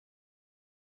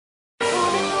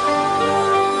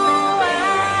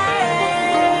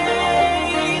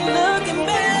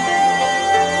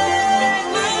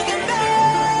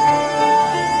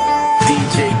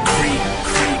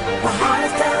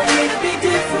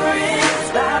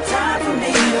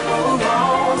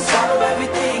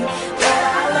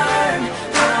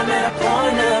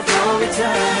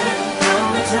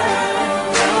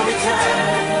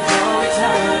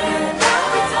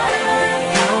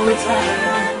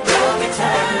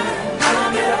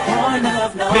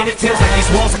Feels like these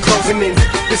walls are closing in,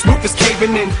 this roof is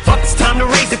caving in. Fuck, it's time to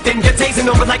raise it then. You're tasing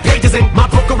over like pages in my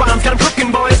broken rhymes. Got 'em crooking,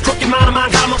 boy, it's crooked mind of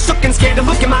mine. Got 'em all shook and scared to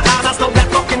look in my eyes. I slow that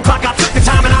fucking clock, I took the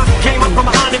time and I came up from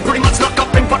behind and pretty much snuck up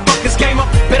and fuck this game up.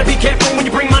 Better be careful when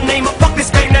you bring my name up. Fuck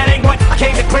this fame, that ain't what I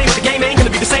came to claim. But the game ain't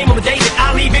gonna be the same on the day that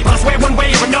I leave it. But I swear one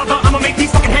way or another, I'ma make these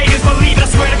fucking haters believe it. I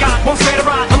swear to God, won't swear to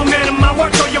ride. I'm a man of my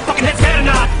word, so your fucking head's better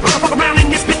not. I'll fuck around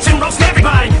in this bitch and roast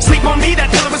everybody. Sleep on me,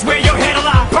 that pillar is where your head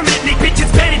alive. Permanently, bitch,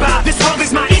 it's petty by. This world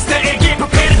is my Easter egg, get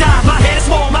prepared to die. My head is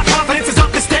swole, my confidence is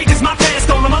up, the stage is my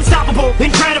pedestal. I'm unstoppable,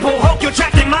 incredible, hope you're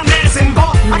trapped in my medicine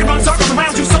ball. I can run circles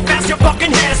around you so fast your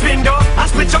fucking head spin, dog. I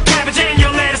split your cabbage and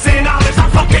your lettuce and olives. I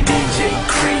fucking DJ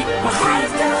Creep. My heart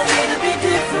is telling me to be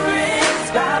different.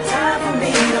 It's about time for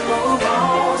me to move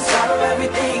on. Swallow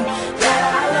everything that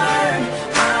I learned.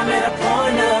 I'm at a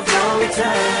point of no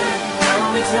return. No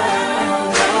return,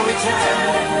 no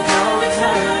return, no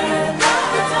return, no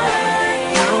return,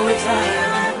 no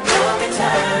return, no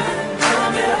return.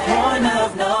 I'm at a point of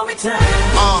no return.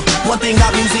 One thing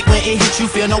about music, when it hits you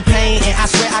feel no pain. And I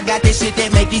swear I got this shit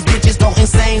that make these bitches go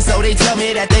insane. So they tell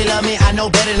me that they love me, I know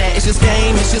better than that. It's just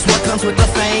game, it's just what comes with the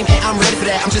fame. And I'm ready for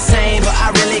that, I'm just saying, but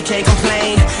I really can't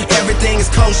complain. Everything is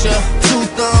kosher, 2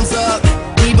 thumbs up,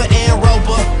 Bieber and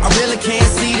Roper. I really can't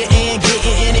see the end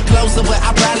getting any closer, but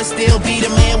I'll probably still be the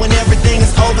man when everything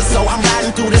is over. So I'm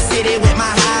riding through the city with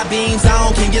my high beams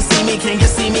on. Can you see me, can you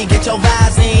see me, get your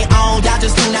vibes in on. Y'all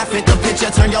just do not fit the picture,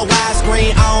 turn your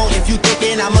widescreen on. If you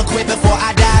thinking I'ma quit before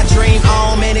I die, dream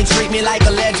on. Man, they treat me like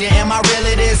a legend, am I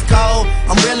really this cold?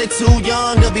 I'm really too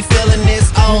young to be feeling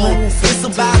this old. It's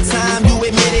about time you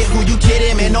admit it, who you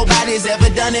kidding? Man, nobody's ever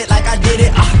done it like I did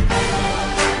it.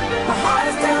 My heart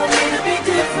is telling me to be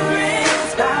different.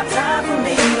 It's about time for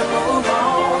me to move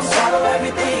on. Swallow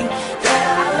everything that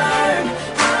I learned.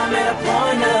 I'm at a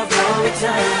point of no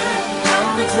return. No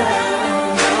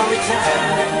return, no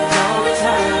return, no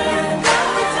return, no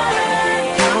return,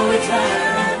 no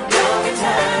return, no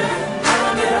return.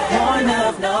 I'm at a point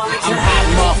of no return. I'm hot,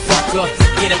 motherfucker.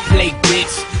 Get a plate,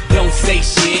 bitch. Don't say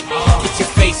shit. Get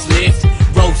your face lift.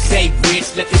 Rose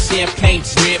rich, let the champagne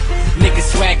drip. Nigga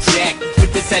swag jack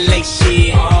with this LA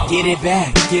shit. Get it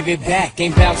back, give it back.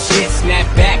 Ain't bout shit, snap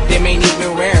back. Them ain't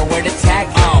even rare. Where the tag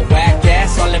on? Whack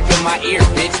ass all up in my ear,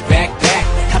 bitch. Back.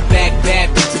 I bag bad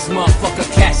bitches, motherfucker.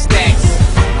 Cash stacks.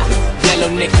 Yellow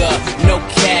nigga, no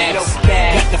cabs.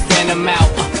 Got the phantom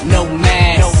out, no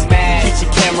mask. Get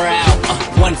your camera out,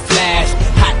 one flash.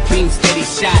 Hot beam, steady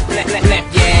shot.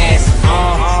 Left your ass.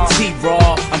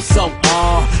 T-Raw, I'm so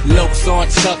Lokes on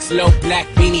Chucks, low black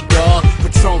beanie dog.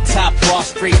 Patron top off,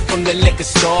 straight from the liquor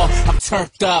store. I'm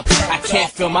turned up, I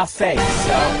can't feel my face.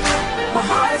 My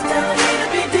heart is telling me to